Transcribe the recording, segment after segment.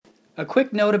A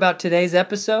quick note about today's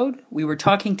episode. We were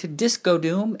talking to Disco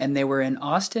Doom, and they were in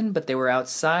Austin, but they were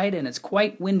outside, and it's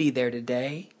quite windy there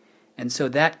today. And so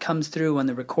that comes through on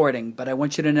the recording, but I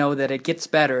want you to know that it gets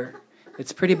better.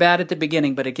 It's pretty bad at the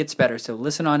beginning, but it gets better, so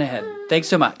listen on ahead. Thanks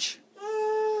so much.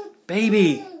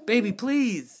 Baby,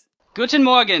 please. Guten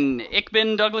Morgen, ich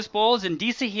bin Douglas Bowles und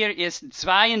diese hier ist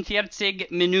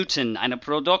 42 Minuten, eine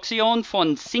Produktion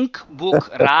von Syncbook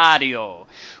Radio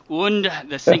und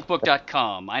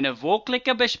thesyncbook.com, eine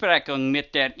wöchentliche Besprechung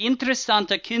mit der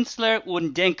interessanten Künstler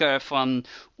und Denker von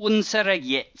unserer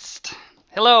Jetzt.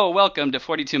 Hello, welcome to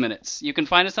 42 Minutes. You can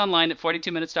find us online at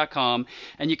 42minutes.com,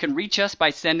 and you can reach us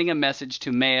by sending a message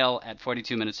to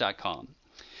mail@42minutes.com.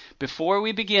 Before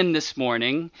we begin this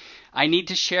morning, I need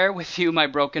to share with you my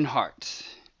broken heart.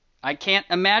 I can't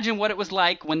imagine what it was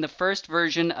like when the first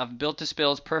version of Built to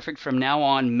Spill's Perfect From Now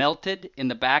On melted in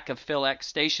the back of Phil X's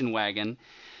station wagon.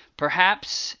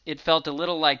 Perhaps it felt a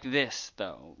little like this,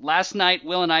 though. Last night,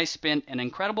 Will and I spent an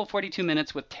incredible 42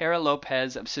 minutes with Tara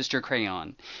Lopez of Sister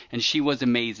Crayon, and she was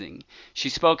amazing. She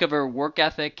spoke of her work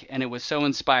ethic, and it was so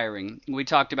inspiring. We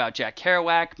talked about Jack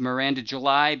Kerouac, Miranda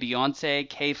July, Beyonce,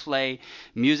 K-Flay,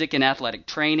 music and athletic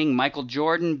training, Michael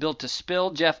Jordan, Built to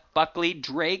Spill, Jeff Buckley,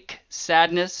 Drake,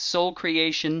 sadness, soul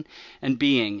creation, and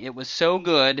being. It was so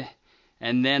good,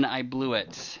 and then I blew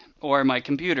it. Or my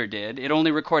computer did. It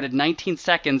only recorded 19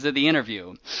 seconds of the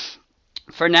interview.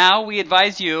 For now, we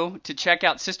advise you to check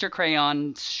out Sister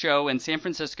Crayon's show in San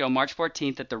Francisco, March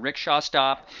 14th at the Rickshaw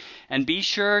Stop, and be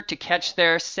sure to catch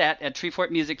their set at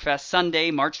Treefort Music Fest Sunday,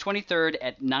 March 23rd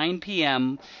at 9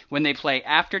 p.m. when they play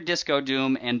after Disco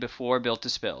Doom and before Built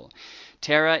to Spill.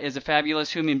 Tara is a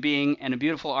fabulous human being and a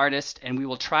beautiful artist, and we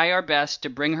will try our best to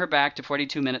bring her back to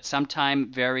 42 Minutes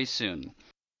sometime very soon.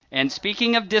 And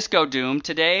speaking of Disco Doom,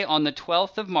 today on the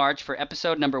 12th of March for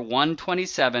episode number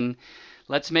 127,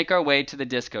 let's make our way to the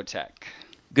discotheque.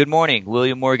 Good morning,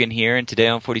 William Morgan here, and today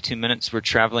on 42 Minutes we're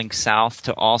traveling south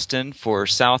to Austin for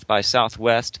South by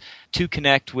Southwest to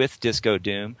connect with Disco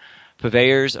Doom,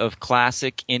 purveyors of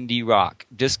classic indie rock.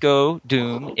 Disco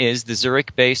Doom is the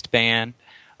Zurich-based band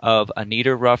of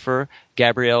Anita Ruffer,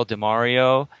 Gabrielle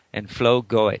DeMario, and Flo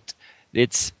Goet.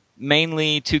 It's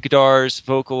mainly two guitars,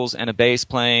 vocals, and a bass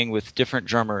playing with different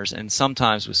drummers and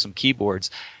sometimes with some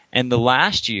keyboards. And the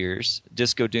last years,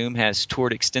 Disco Doom has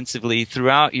toured extensively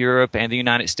throughout Europe and the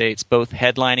United States, both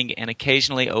headlining and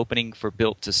occasionally opening for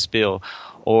Built to Spill,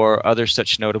 or other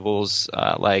such notables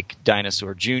like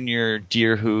Dinosaur Jr.,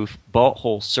 Deerhoof,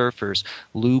 Butthole Surfers,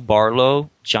 Lou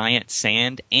Barlow, Giant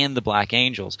Sand, and the Black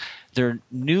Angels. Their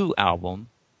new album,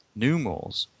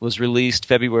 Numerals, was released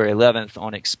February 11th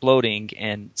on Exploding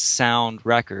and Sound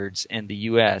Records in the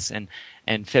U.S. and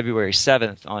February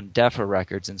 7th on Defra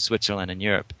Records in Switzerland and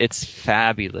Europe. It's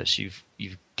fabulous. You've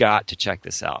got to check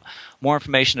this out. More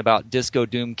information about Disco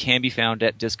Doom can be found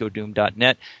at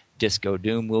discodoom.net. Disco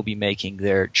Doom will be making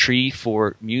their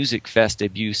Treefort Music Fest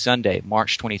debut Sunday,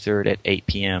 March 23rd at 8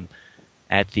 p.m.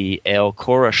 at the El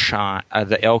Cora Shrine,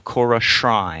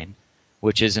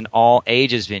 which is an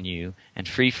all-ages venue and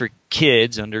free for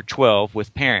kids under 12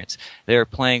 with parents. They are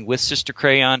playing with Sister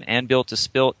Crayon and Built to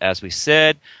Spill, as we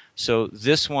said, so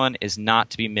this one is not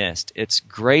to be missed. It's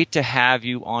great to have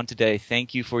you on today.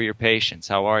 Thank you for your patience.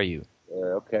 How are you?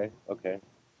 Okay.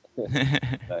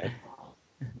 Nice.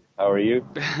 How are you?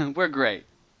 We're great.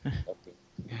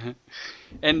 Okay.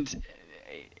 And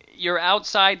you're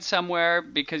outside somewhere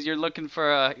because you're looking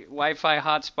for a Wi-Fi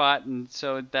hotspot, and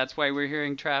so that's why we're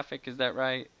hearing traffic. Is that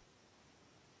right?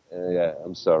 Yeah,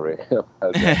 I'm sorry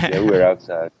about that. Yeah, we're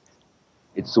outside.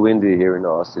 It's windy here in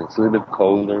Austin. It's a little bit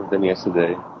colder than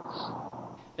yesterday.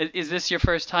 Is this your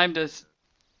first time to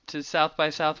South by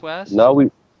Southwest? Now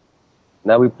we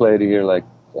played here like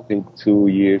I think 2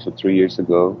 years or 3 years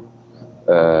ago.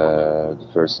 The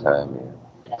first time. Yeah.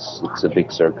 It's a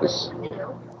big circus.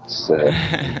 It's a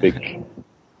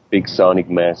big sonic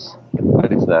mess,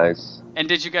 but it's nice. And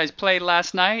did you guys play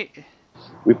last night?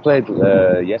 We played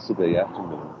yesterday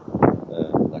afternoon,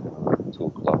 like around 2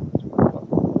 o'clock, 3 o'clock.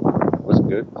 It was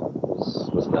good.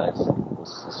 It was nice.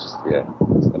 It's just, yeah.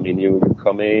 I mean, you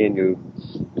come in, you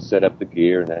set up the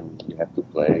gear, and then you have to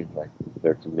play like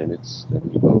 30 minutes.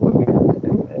 Then you go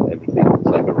again, and everything. It's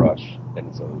like a rush. Then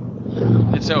it's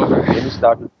over. It's over. Then you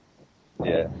start.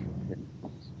 Yeah.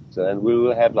 So and we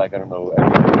will have like, I don't know,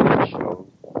 every show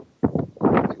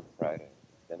until Friday.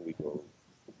 Then we go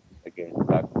again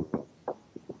back to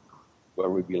where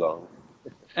we belong.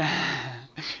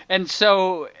 And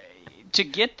so to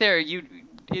get there,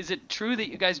 is it true that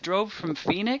you guys drove from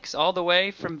Phoenix, all the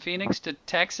way from Phoenix to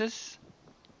Texas?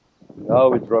 No,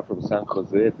 we drove from San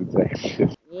Jose to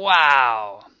Texas.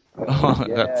 Wow. Oh,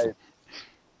 Yeah,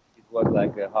 was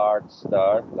like a hard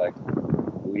start. Like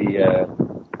we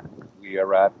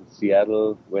arrived in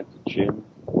Seattle, went to gym,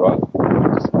 rock,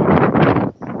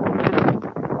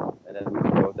 and then we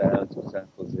go down to San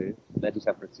Jose, then to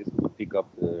San Francisco to pick up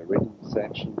the rhythm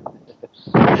section.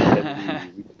 And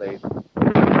then we played.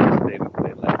 Next day we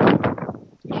played like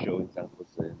the show in San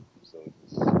Jose. So it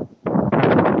was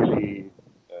really,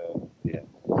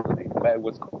 it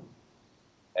was cool.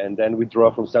 And then we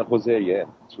drove from San Jose,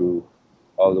 through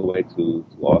all the way to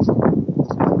Austin.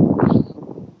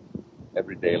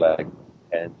 Every day, like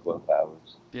 10, 12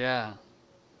 hours. Yeah.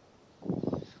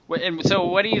 And so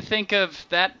what do you think of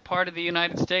that part of the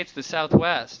United States, the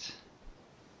Southwest?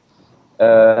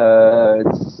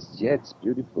 It's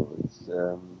beautiful. It's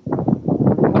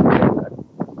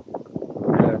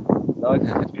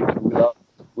it's beautiful.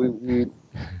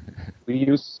 We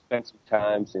used to spend some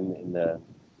times in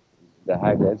the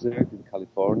high desert in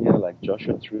California, like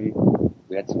Joshua Tree.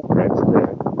 We had some friends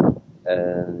there,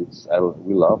 and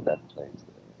we love that place.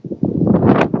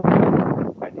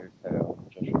 Pioneer Town,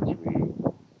 Joshua Tree.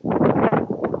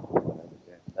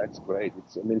 That's great.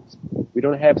 We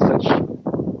don't have such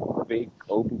big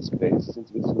open spaces in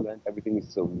Switzerland. Everything is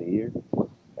so near,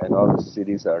 and all the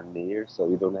cities are near, so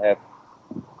you don't have.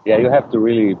 Yeah, you have to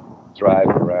really drive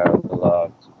around a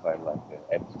lot to find like an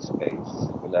empty space.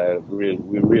 And we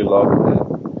really love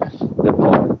the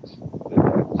point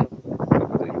of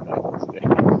the United States.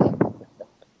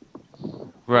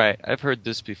 Right, I've heard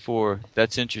this before.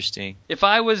 That's interesting. If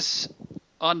I was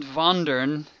on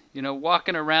Wandern,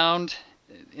 walking around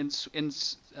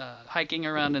hiking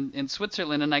around in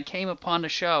Switzerland, and I came upon a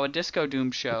show, a Disco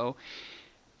Doom show,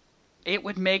 it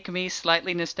would make me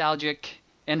slightly nostalgic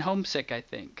and homesick, I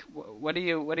think. What do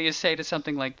you say to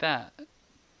something like that?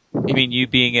 You mean you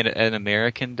being an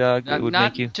American, Doug? It would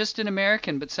not make you just an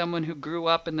American, but someone who grew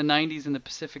up in the 90s in the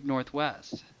Pacific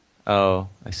Northwest. Oh,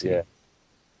 I see. Yeah.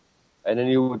 And then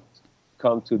you would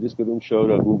come to a Disco Doom show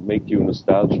that would make you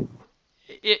nostalgic.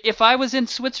 If I was in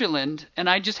Switzerland and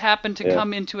I just happened to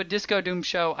come into a Disco Doom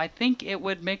show, I think it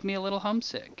would make me a little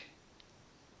homesick.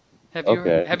 Have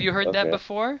you heard that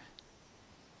before?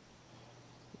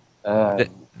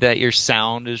 That your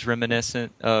sound is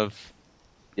reminiscent of.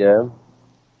 Yeah,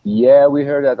 we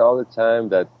heard that all the time.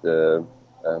 That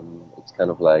it's kind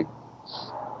of like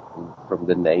from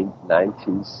the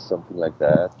 90s, something like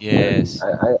that. Yes.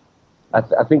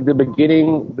 I think the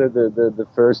beginning, the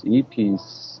first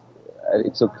EPs,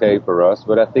 it's okay for us.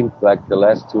 But I think like the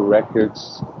last two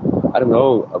records, I don't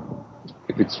know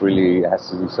if it's really has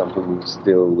to do something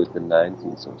still with the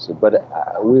 90s or so. But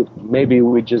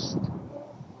we just.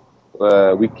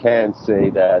 We can't say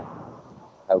that.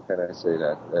 How can I say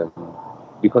that?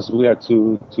 Because we are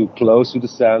too close to the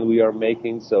sound we are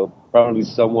making. So probably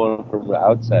someone from the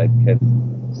outside can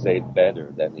say it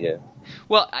better than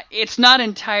Well, it's not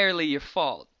entirely your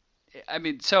fault. I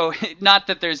mean, so not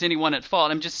that there's anyone at fault.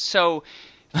 I'm just so.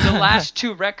 The last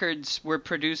two records were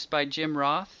produced by Jim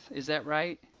Roth. Is that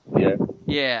right? Yeah.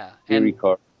 Yeah.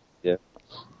 Yeah.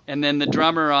 And then the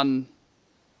drummer on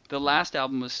the last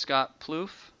album was Scott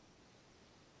Plouffe.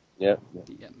 Yeah.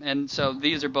 And so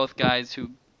these are both guys who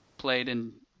played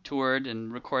and toured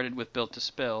and recorded with Built to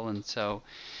Spill, and so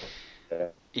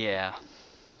yeah.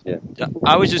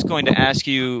 I was just going to ask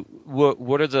you,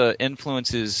 what are the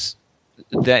influences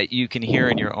that you can hear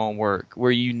in your own work,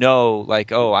 where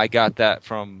like, oh, I got that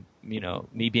from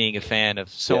me being a fan of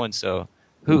so and so.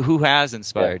 Who has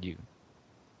inspired you?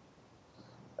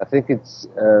 I think it's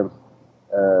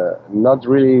not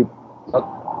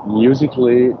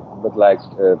musically, but like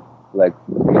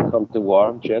Here Comes the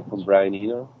Warm Jet from Brian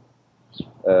Eno,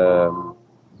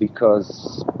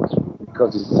 because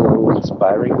it's so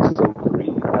inspiring, it's so free,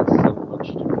 it has so much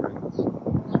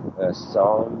different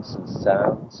songs and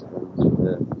sounds,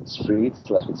 and it's free, it's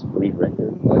like it's a free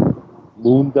record, like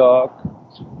Moondog.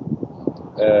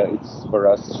 It's for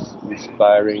us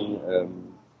inspiring.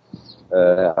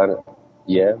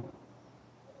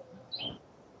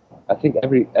 I think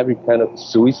every kind of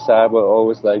Suicide was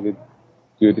always like a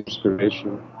good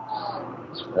inspiration.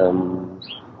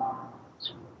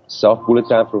 Soft Bullet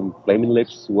Time from Flaming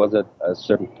Lips was at a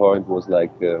certain point was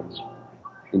like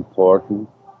important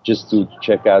just to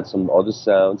check out some other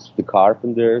sounds. The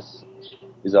Carpenters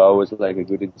is always like a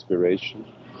good inspiration.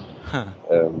 Huh.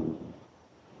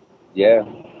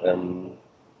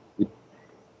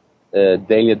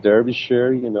 Dahlia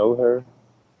Derbyshire, you know her.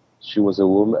 She was a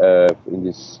woman in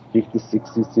the 50s,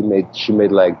 60s. She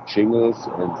made like jingles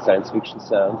and science fiction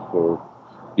sound for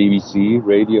BBC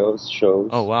radio shows.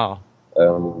 Oh wow!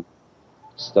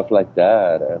 Stuff like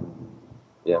that.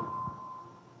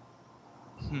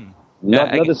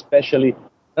 Not especially.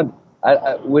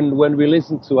 when we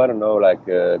listen to, I don't know, like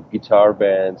guitar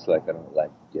bands, like I don't know,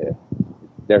 like yeah,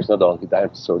 there's not only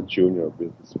Dinosaur Jr. or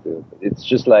Built to Spill. It's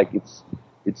just like it's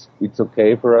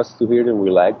okay for us to hear them. We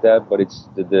like that, but it's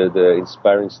the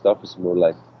inspiring stuff is more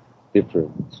like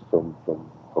different from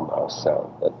our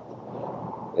sound. But,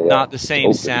 yeah, Not the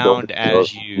same sound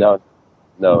as you. No.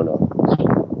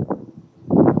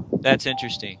 That's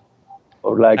interesting.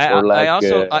 Or like I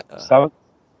also sound.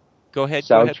 Go ahead.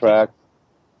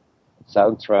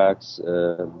 Soundtracks.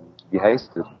 Wie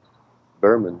heißt het?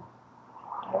 Berman.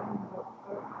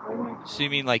 So you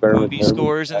mean like Berman, movie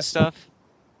scores and stuff?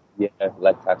 Yeah,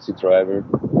 like Taxi Driver.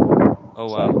 Oh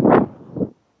wow.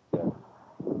 Yeah.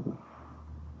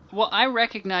 Well, I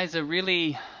recognize the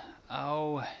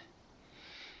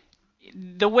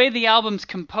way the album's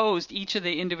composed, each of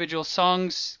the individual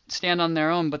songs stand on their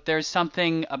own, but there's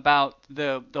something about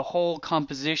the whole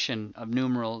composition of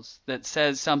Numerals that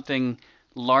says something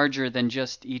larger than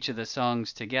just each of the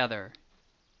songs together.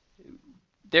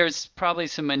 There's probably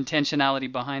some intentionality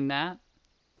behind that.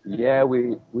 Yeah,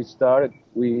 we started.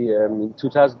 In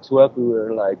 2012 we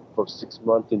were like for 6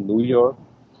 months in New York,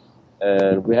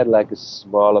 and we had like a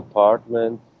small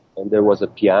apartment, and there was a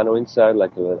piano inside,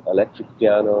 like an electric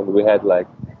piano, and we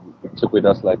took with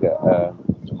us like a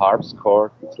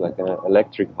harpsichord. It's like an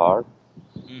electric harp.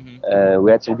 Mm-hmm.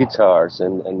 We had some guitars,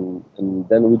 and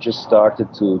then we just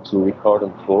started to record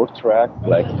on 4-track,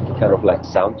 like kind of like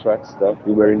soundtrack stuff.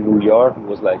 We were in New York. It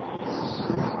was like,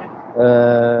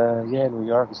 New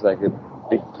York is like a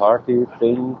big party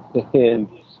thing,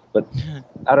 but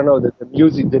I don't know, the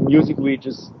music we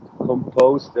just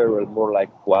composed there were more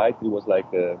like quiet. It was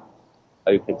like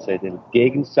how you can say it,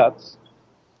 Gegensatz.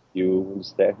 You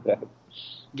understand that?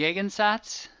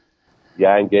 Gegensatz?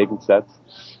 Yeah, in Gegensatz.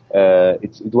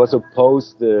 It was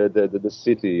opposed the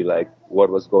city, like what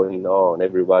was going on.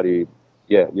 Everybody,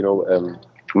 yeah, we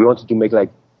wanted to make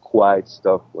like quiet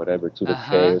stuff, whatever, to the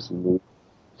chaos and mood.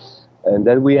 And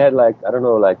then we had like, I don't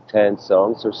know, like 10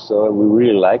 songs or so, and we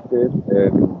really liked it.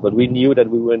 But we knew that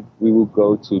we would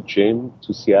go to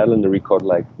Seattle and record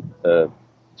like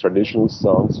traditional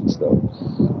songs and stuff.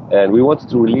 And we wanted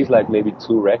to release like maybe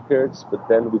 2 records, but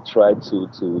then we tried to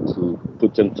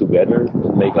put them together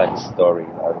and make like a story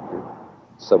out of it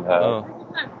somehow.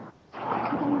 Oh.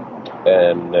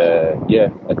 And at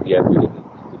the end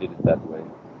we did it that way.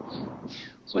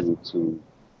 To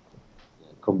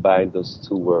combine those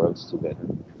 2 worlds together.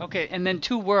 Okay, and then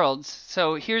 2 worlds.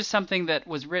 So here's something that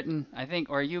was written, I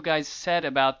think, or you guys said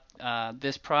about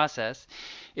this process.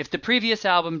 If the previous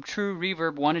album, True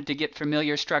Reverb, wanted to get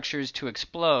familiar structures to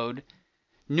explode,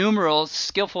 Numerals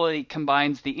skillfully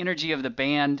combines the energy of the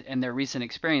band and their recent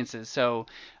experiences. So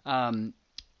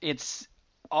it's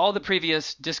all the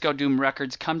previous Disco Doom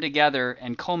records come together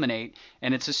and culminate,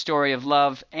 and it's a story of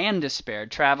love and despair,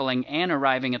 traveling and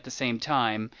arriving at the same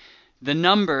time. The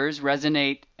numbers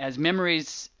resonate as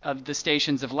memories of the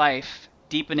stations of life,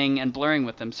 deepening and blurring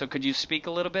with them. So could you speak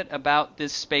a little bit about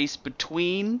this space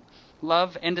between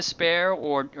love and despair,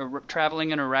 or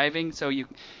traveling and arriving? So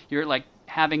you're like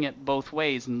having it both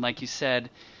ways, and like you said,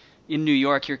 in New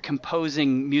York you're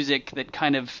composing music that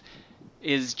kind of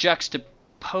is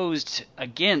juxtaposed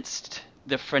against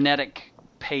the frenetic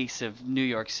pace of New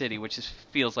York City, which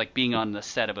feels like being on the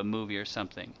set of a movie or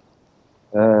something.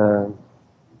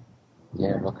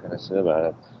 Yeah, what can I say about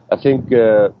it? I think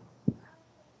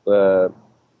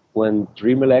when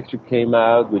Dream Electric came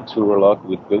out, we toured a lot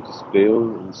with Built to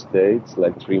Spill in the States,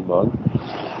 like 3 months,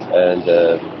 and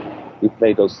we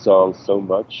played those songs so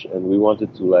much, and we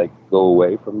wanted to like go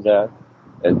away from that.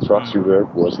 And Trucks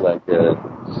Reverb was like a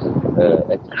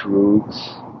crude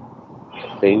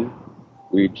thing.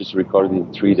 We just recorded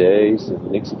in 3 days and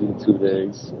mixed it in 2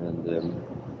 days,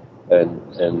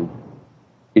 and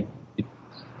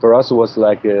for us it was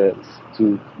like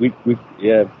we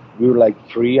were like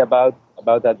free about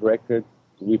that record.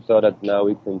 We thought that now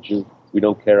we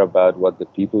don't care about what the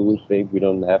people will think. We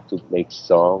don't have to make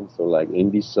songs or like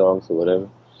indie songs or whatever.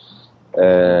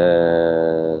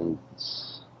 And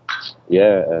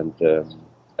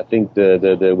I think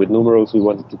the with Numerals we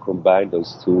wanted to combine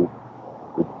those two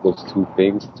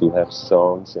things, to have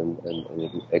songs and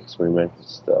experimental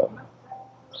stuff.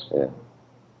 Yeah.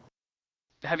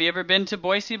 Have you ever been to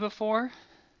Boise before?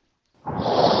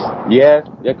 Yeah,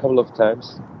 a couple of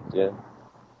times. Yeah.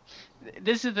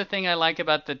 This is the thing I like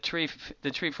about the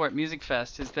Treefort Music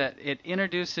Fest, is that it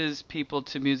introduces people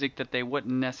to music that they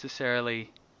wouldn't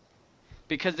necessarily,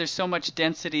 because there's so much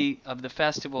density of the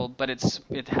festival, but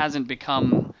it hasn't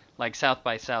become like South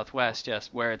by Southwest,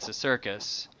 just where it's a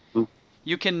circus.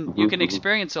 You can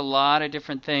experience a lot of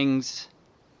different things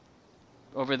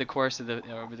over the course of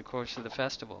the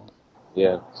festival.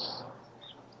 Yeah.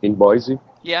 In Boise.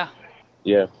 Yeah.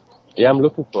 Yeah. Yeah, I'm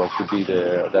looking forward to be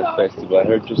there at that festival. I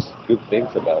heard just good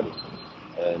things about it.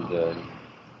 And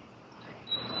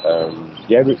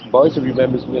yeah, Boise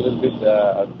remembers me a little bit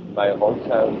my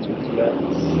hometown in Switzerland.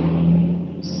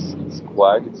 It's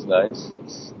quiet, it's nice,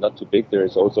 it's not too big. There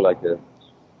is also like a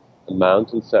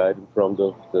mountainside in front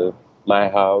of my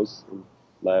house in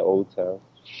my old town.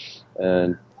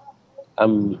 And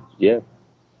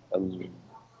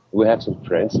we have some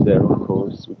friends there, of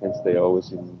course. We can stay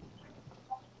always in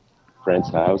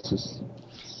friends' houses.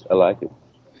 I like it.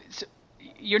 So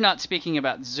you're not speaking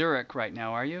about Zurich right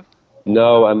now, are you?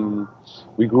 No,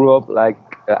 we grew up like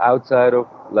outside of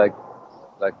like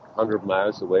 100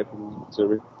 miles away from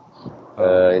Zurich,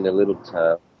 in a little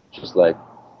town, just like,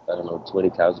 I don't know,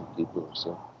 20,000 people or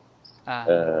so.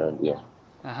 Yeah.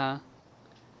 Uh-huh.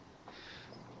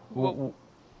 Well,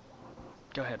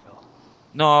 go ahead, Phil.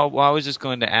 No, well, I was just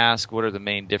going to ask, what are the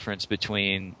main difference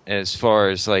between, as far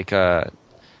as like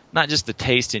not just the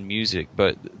taste in music,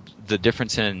 but the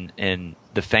difference in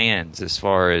the fans as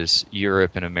far as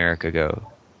Europe and America go?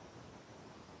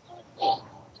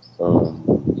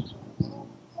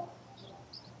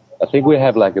 I think we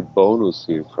have like a bonus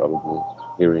here, probably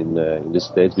here in the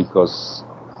States, because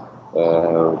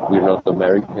we're not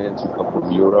Americans. We come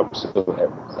from Europe, so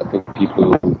I think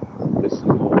people listen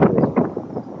more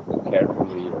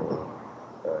carefully,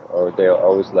 or they are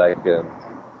always like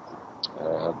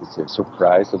how to say,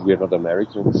 surprised that we're not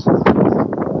Americans.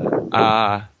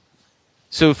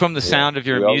 So from the sound of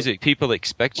your music, people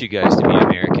expect you guys to be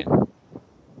American.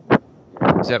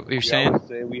 Is that what you're saying?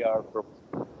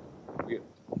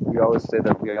 We always say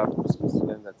that we are from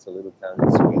Switzerland. That's a little town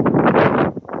in Sweden.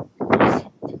 Because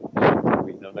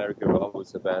in America, we're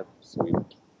always about Sweden.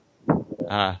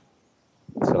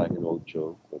 It's like an old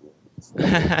joke. But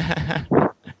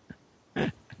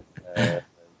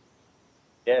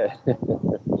yeah.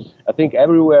 I think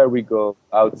everywhere we go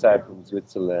outside from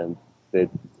Switzerland, that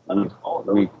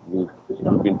we've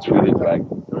been treated like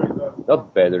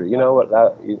not better. You know what?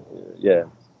 Yeah.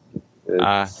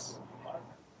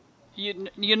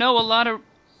 You know, a lot of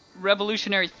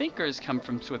revolutionary thinkers come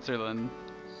from Switzerland,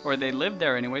 or they lived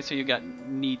there anyway. So you got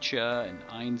Nietzsche and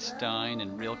Einstein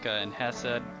and Rilke and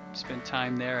Hesse spent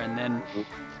time there, and then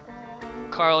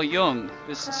Carl Jung.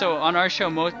 So on our show,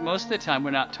 most of the time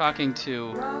we're not talking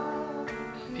to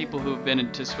people who've been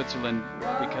into Switzerland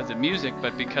because of music,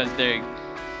 but because they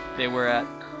were at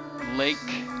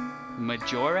Lake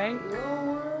Maggiore.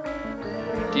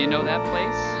 Do you know that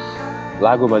place?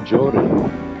 Lago Maggiore.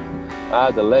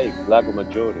 The lake, Lago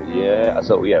Maggiore. Yeah.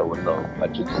 So yeah, well, no, I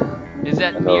just. Is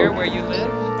that near where you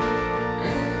live?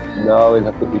 No,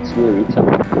 it's near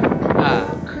Italy.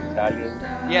 Italian.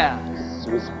 Yeah.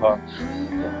 Swiss part.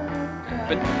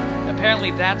 But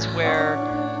apparently that's where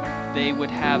they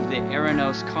would have the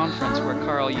Eranos conference, where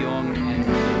Carl Jung and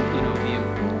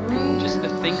just the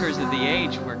thinkers of the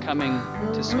age were coming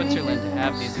to Switzerland to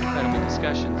have these incredible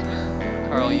discussions with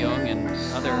Carl Jung and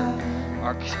other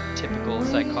archetypical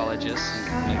psychologists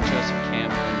like Joseph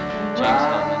Campbell and James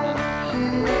Hillman.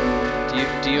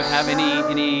 Do you have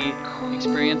any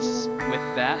experience with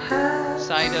that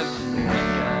side of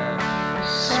like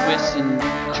Swiss and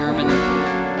German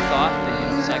thought,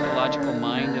 the psychological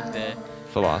mind of the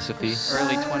philosophy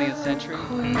early 20th century?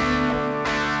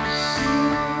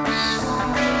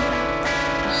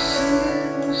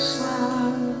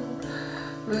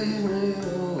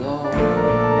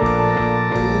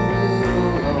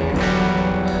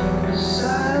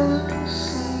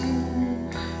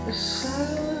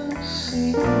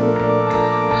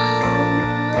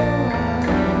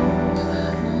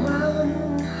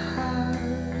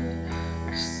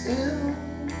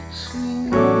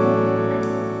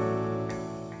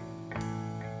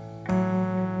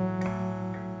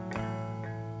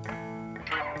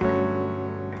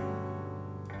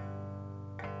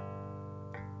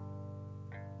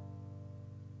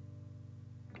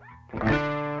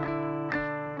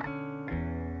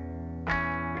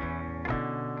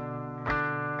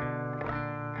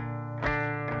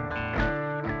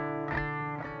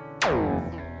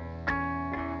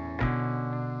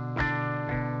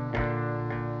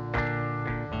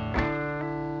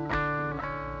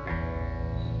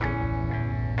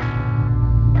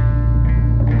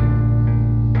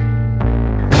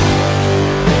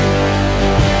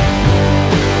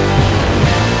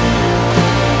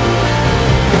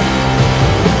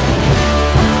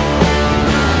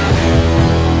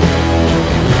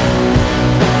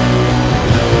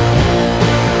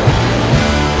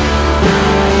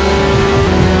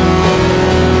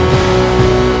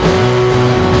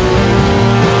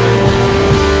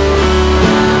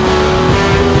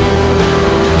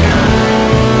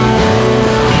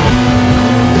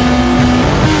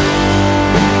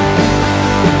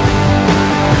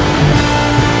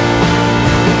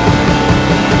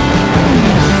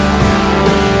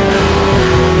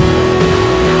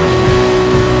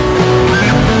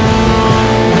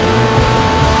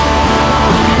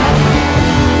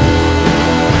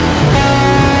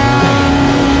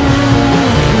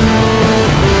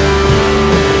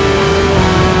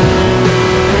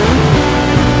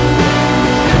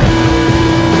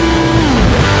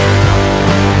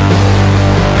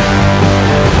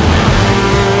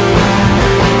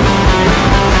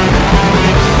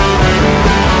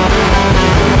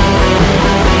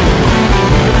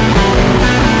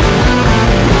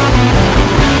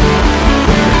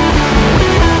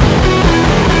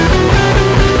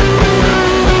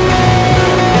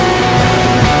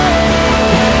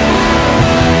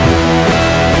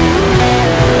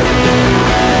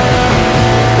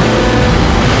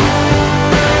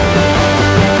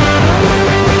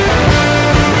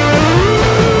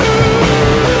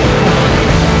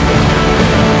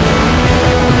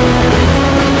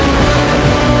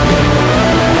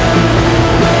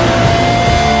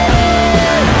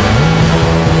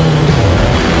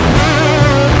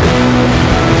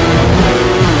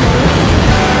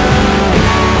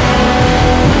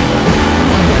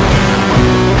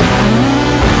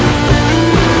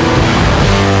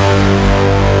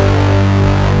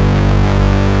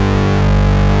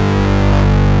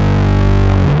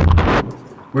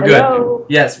 We're Hello. good.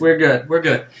 Yes, we're good. We're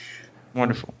good.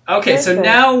 Wonderful. Okay, so Perfect.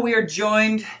 now we are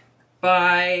joined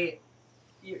by.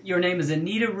 Your name is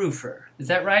Anita Rufer. Is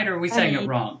that right, or are we saying it Anita.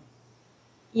 wrong?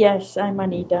 Yes, I'm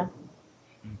Anita.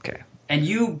 Okay. And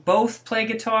you both play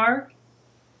guitar?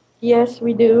 Yes,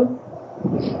 we do.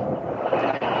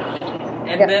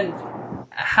 And Yeah. then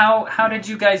how did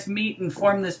you guys meet and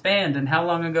form this band, and how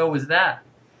long ago was that?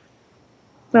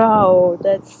 Oh,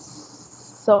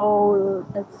 that's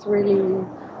really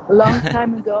a long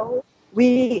time ago.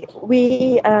 We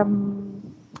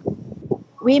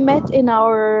met in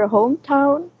our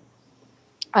hometown.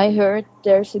 I heard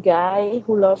there's a guy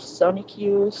who loves Sonic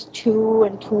Youth too,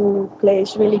 and who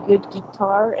plays really good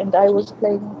guitar, and I was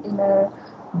playing in a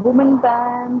woman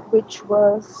band which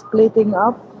was splitting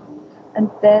up. And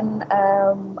then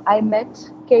I met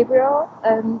Gabriel,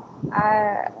 and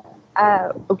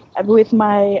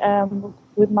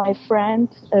with my friend,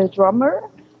 a drummer,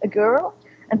 a girl,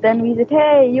 and then we said,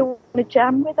 "Hey, you want to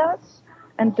jam with us?"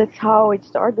 And that's how it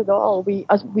started. All we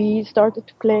started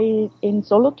to play in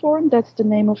Solothurn. That's the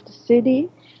name of the city,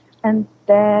 and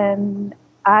then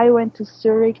I went to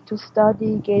Zurich to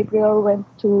study. Gabriel went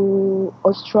to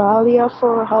Australia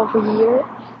for half a year,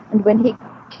 and when he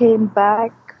came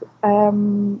back, I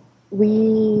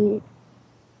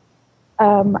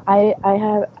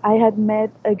had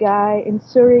met a guy in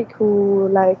Zurich who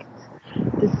liked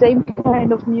the same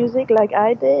kind of music like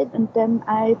I did, and then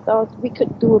I thought we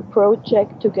could do a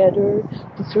project together,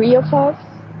 the three of us,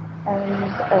 and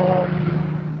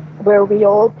where we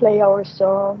all play our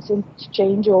songs and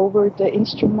change over the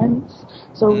instruments.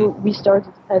 So we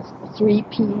started as a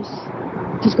three-piece.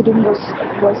 Disco Doom was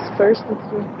first a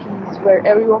three-piece where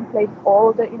everyone played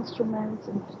all the instruments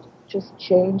and just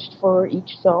changed for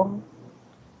each song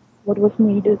what was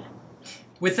needed.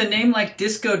 With a name like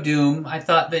Disco Doom, I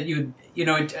thought that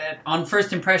on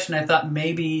first impression, I thought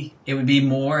maybe it would be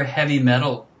more heavy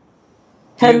metal.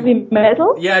 Heavy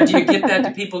metal? Yeah, do you get that?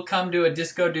 Do people come to a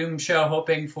Disco Doom show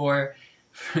hoping for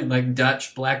like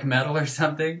Dutch black metal or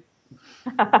something?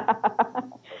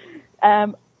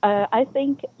 I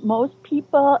think most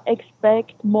people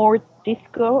expect more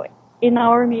disco in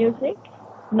our music.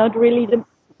 Not really the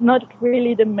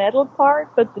metal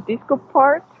part, but the disco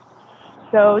part.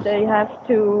 So they have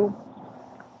to,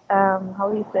 how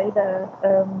do you say that?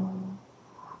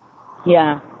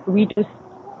 We do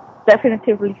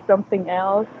definitively something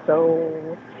else.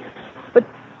 So, but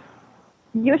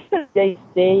usually they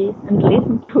stay and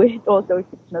listen to it also if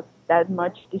it's not that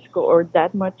much disco or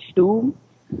that much doom.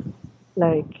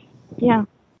 Like, yeah.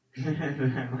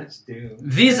 Let's do.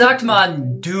 Wie sagt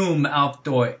man Doom auf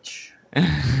Deutsch?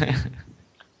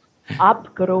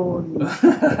 Abgrund.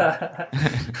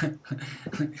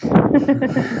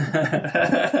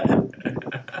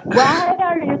 Why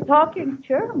are you talking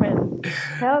German?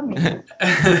 Tell me.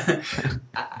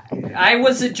 I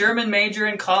was a German major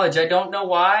in college. I don't know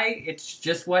why. It's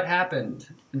just what happened.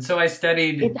 And so I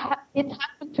studied... It happened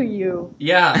to you.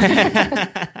 Yeah.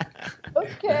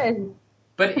 Okay.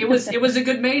 But it was a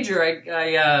good major.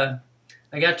 I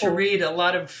got to read a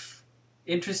lot of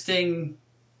interesting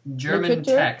German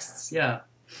literature? Texts. Yeah.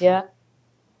 Yeah.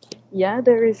 Yeah,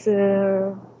 there is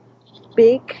a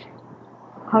big,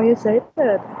 how you say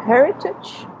that,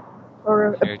 heritage?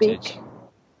 Or a big...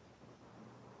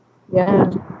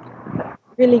 Yeah.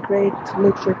 Really great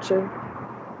literature.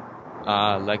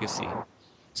 Legacy.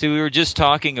 So we were just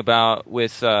talking about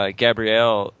with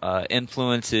Gabrielle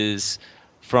influences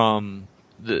from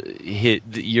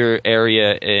your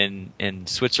area in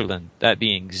Switzerland, that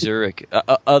being Zurich,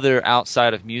 other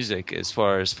outside of music as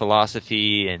far as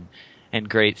philosophy and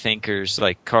great thinkers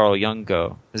like Carl Jung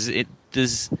go.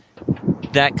 Does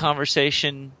that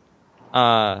conversation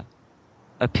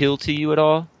appeal to you at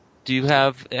all? Do you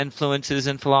have influences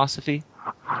in philosophy?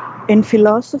 In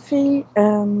philosophy,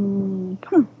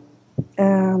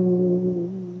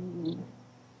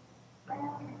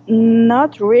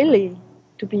 not really,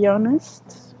 to be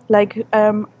honest. Like,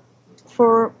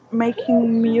 for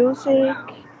making music,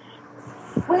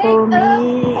 for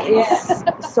me, is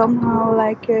somehow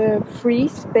like a free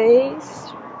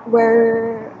space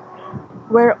where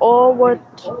all what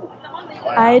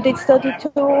I did study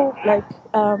to, like,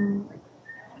 how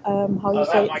you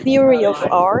say, theory of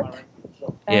art.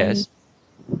 Yes.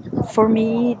 For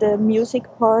me, the music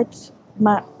part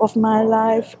of my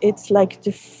life, it's like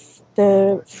the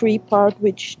free part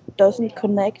which doesn't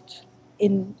connect.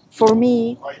 For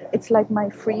me, it's like my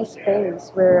free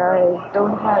space where I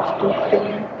don't have to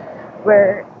think,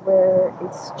 where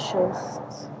it's just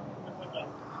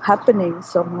happening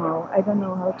somehow. I don't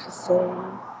know how to say.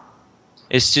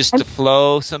 It's just the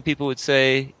flow. Some people would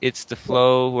say it's the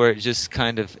flow where it just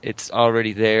kind of, it's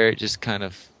already there. It just kind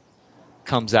of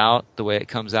comes out the way it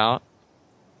comes out.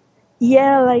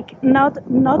 Yeah, like not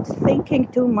thinking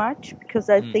too much, because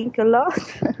I think a lot.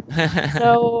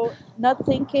 So not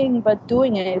thinking but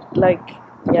doing it, like,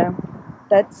 yeah,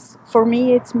 that's, for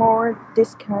me it's more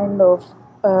this kind of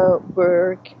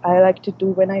work I like to do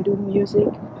when I do music.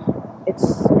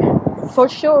 It's for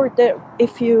sure that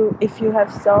if you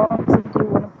have songs and you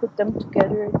want to put them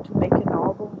together to make an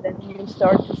album, then you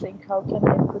start to think, how can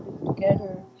I put it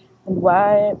together, and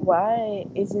why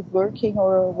is it working,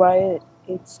 or why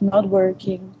it's not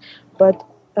working. But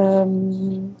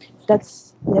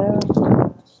that's, yeah,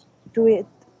 do it.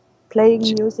 Playing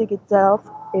music itself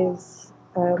is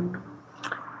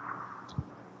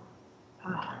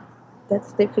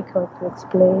that's difficult to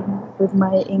explain with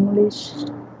my English.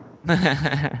 I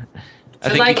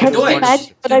think Vielleicht you can Deutsch.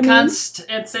 imagine what Du I mean? kannst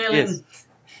erzählen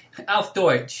auf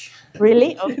Deutsch.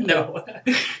 Really? Okay. No.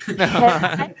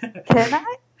 Can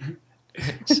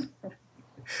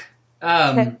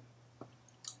I?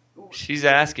 She's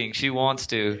asking. She wants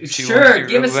to. She Sure, wants to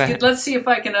give us. really- Let's see if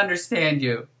I can understand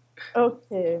you.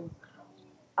 Okay.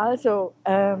 Also,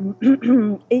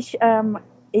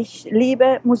 ich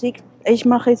liebe Musik. Ich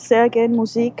mache sehr gern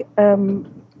Musik,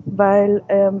 weil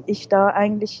ich da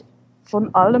eigentlich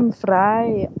von allem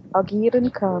frei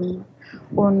agieren kann.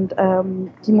 Und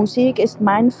die Musik ist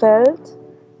mein Feld,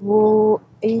 wo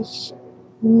ich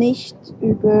nicht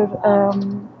über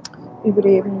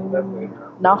eben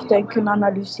Nachdenken,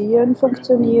 Analysieren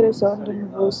funktioniere,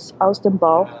 sondern wo es aus dem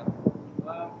Bauch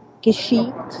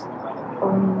geschieht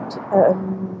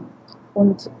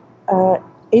und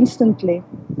instantly,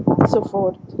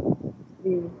 sofort.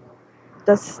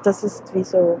 Das ist wie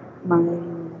so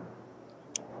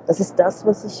das ist das,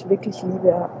 was ich wirklich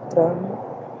liebe dran.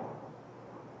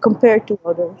 Compared to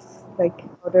others, like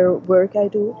other work I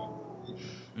do.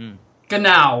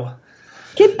 Genau.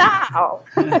 Genau!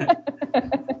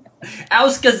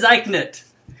 Ausgezeichnet.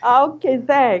 Okay,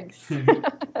 thanks.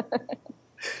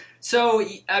 So,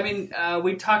 I mean,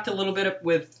 we talked a little bit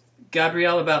with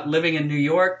Gabrielle about living in New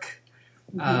York,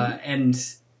 and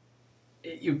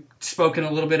you've spoken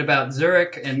a little bit about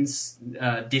Zurich and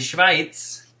Die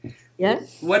Schweiz.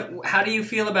 Yes. How do you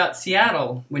feel about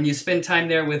Seattle when you spend time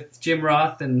there with Jim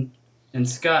Roth and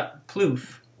Scott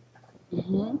Plouffe?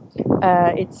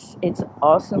 It's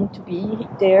awesome to be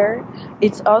there.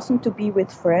 It's awesome to be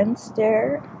with friends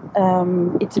there.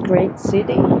 It's a great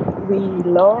city. We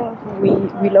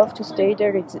love to stay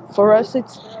there. For us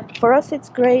it's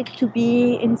great to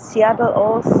be in Seattle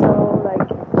also. Like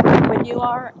when you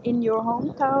are in your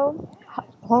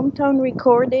hometown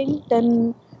recording,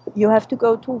 then you have to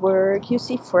go to work, you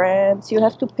see friends, you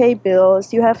have to pay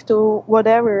bills, you have to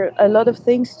whatever, a lot of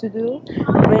things to do.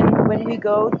 When we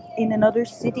go in another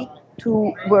city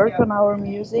to work on our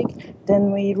music,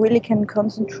 then we really can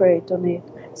concentrate on it.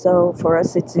 So for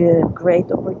us it's a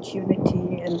great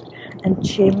opportunity, and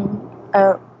Jim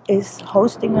is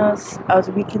hosting us, as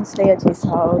we can stay at his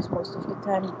house most of the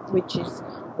time, which is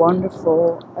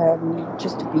wonderful,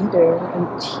 just to be there,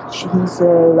 and he's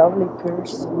a lovely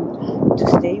person to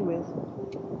stay with.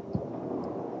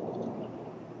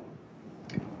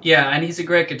 Yeah, and he's a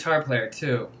great guitar player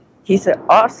too. He's an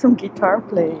awesome guitar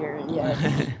player,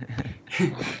 yes.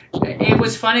 It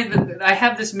was funny that I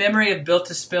have this memory of Built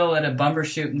to Spill at a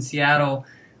Bumbershoot in Seattle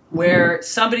where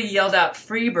somebody yelled out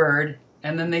Freebird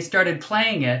and then they started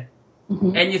playing it,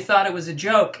 and you thought it was a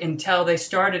joke until they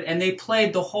started, and they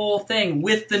played the whole thing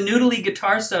with the noodly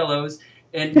guitar solos,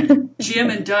 and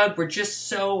Jim and Doug were just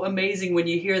so amazing when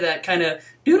you hear that kind of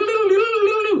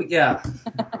yeah.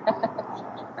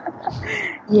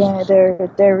 Yeah,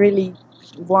 they're really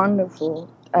wonderful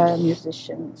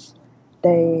musicians.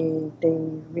 They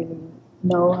really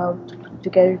know how to put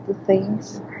together the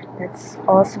things. That's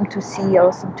awesome to see,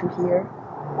 awesome to hear.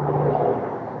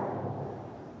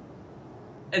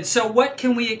 And so what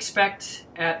can we expect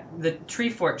at the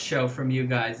Treefort show from you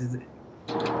guys? Do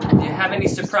you have any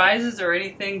surprises or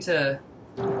anything to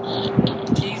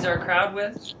tease our crowd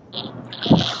with?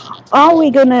 Oh,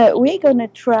 we're gonna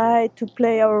try to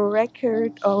play our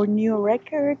new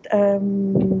record,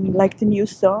 like the new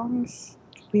songs.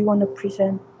 We want to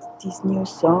present these new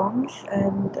songs,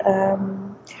 and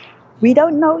we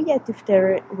don't know yet if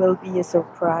there will be a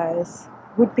surprise.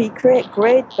 Would be great,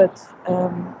 but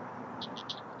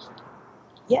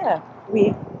yeah,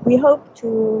 we hope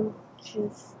to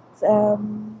just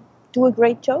do a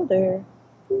great show there.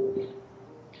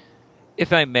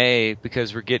 If I may,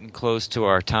 because we're getting close to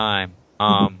our time,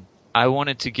 I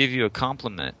wanted to give you a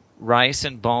compliment. Rice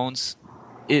and Bones,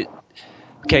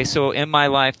 Okay, so in my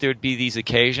life there would be these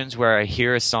occasions where I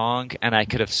hear a song and I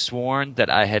could have sworn that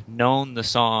I had known the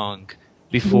song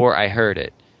before I heard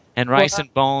it. And Rice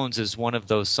and Bones is one of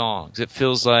those songs. It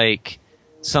feels like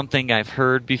something I've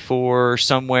heard before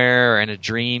somewhere or in a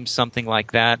dream, something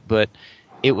like that, but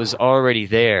it was already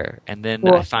there, and then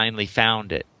I finally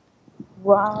found it.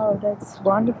 Wow, that's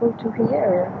wonderful to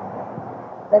hear.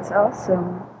 That's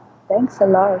awesome. Thanks a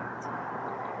lot.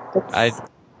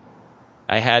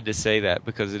 I had to say that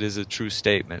because it is a true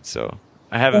statement. So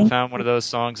I haven't found one of those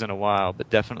songs in a while, but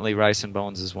definitely Rice and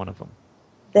Bones is one of them.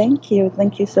 Thank you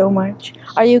so much.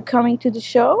 Are you coming to the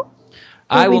show?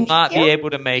 I will not be able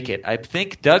to make it. I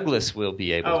think Douglas will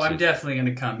be able to. Oh, I'm definitely going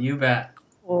to come. You bet.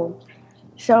 Cool.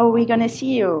 So we're going to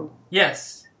see you.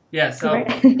 Yes.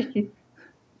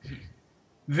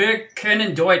 Wir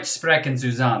können Deutsch sprechen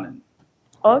zusammen.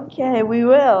 Okay, we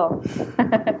will.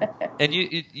 And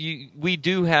we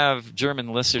do have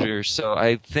German listeners, so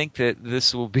I think that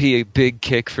this will be a big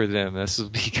kick for them. This will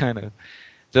be kind of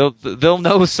they'll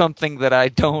know something that I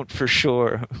don't for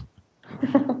sure.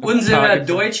 Unsere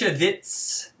deutsche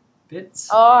Witz.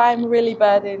 Oh, I'm really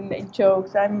bad in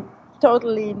jokes. I'm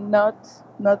totally not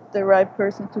the right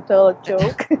person to tell a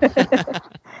joke.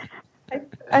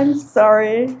 I'm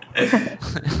sorry.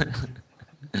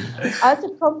 Also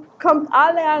kommt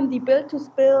alle an die Bild to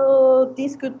Spill,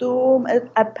 Disco Doom,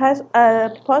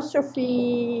 Apostrophe,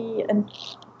 and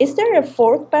is there a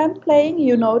fourth band playing?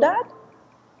 You know that?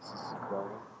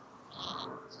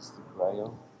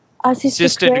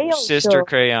 Sister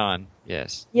Crayon.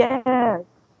 Yes. Yeah,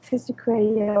 Sister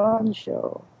Crayon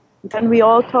show. Then we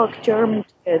all talk German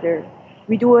together.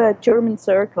 We do a German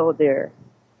circle there.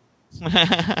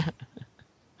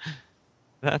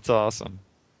 That's awesome.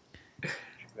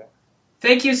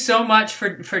 Thank you so much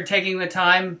for taking the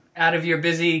time out of your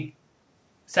busy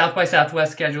South by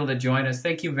Southwest schedule to join us.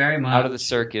 Thank you very much. Out of the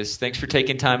circus. Thanks for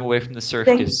taking time away from the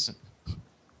circus.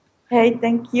 Hey,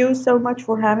 thank you so much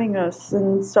for having us,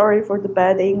 and sorry for the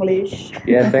bad English.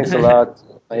 Yeah, thanks a lot.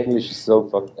 My English is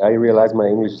so I realize my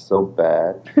English is so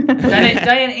bad.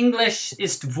 Dein Englisch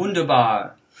ist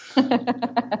wunderbar.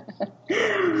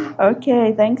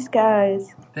 Okay, thanks,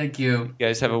 guys. Thank you. You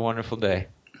guys have a wonderful day.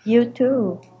 You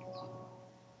too.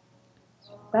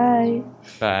 Bye.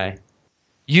 Bye.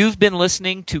 You've been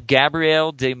listening to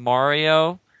Gabrielle De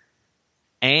Mario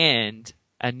and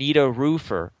Anita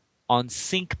Roofer on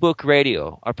SyncBook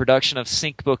Radio, a production of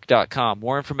syncbook.com.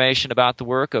 More information about the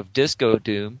work of Disco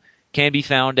Doom can be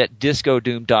found at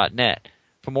discodoom.net.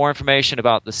 For more information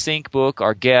about the SyncBook,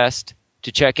 our guest,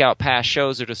 to check out past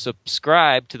shows, or to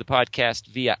subscribe to the podcast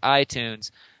via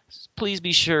iTunes, please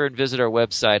be sure and visit our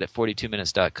website at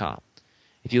 42minutes.com.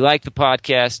 If you like the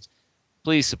podcast,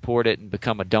 please support it and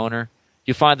become a donor.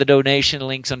 You'll find the donation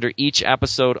links under each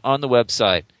episode on the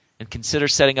website, and consider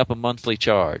setting up a monthly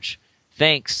charge.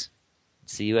 Thanks.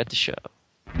 See you at the show.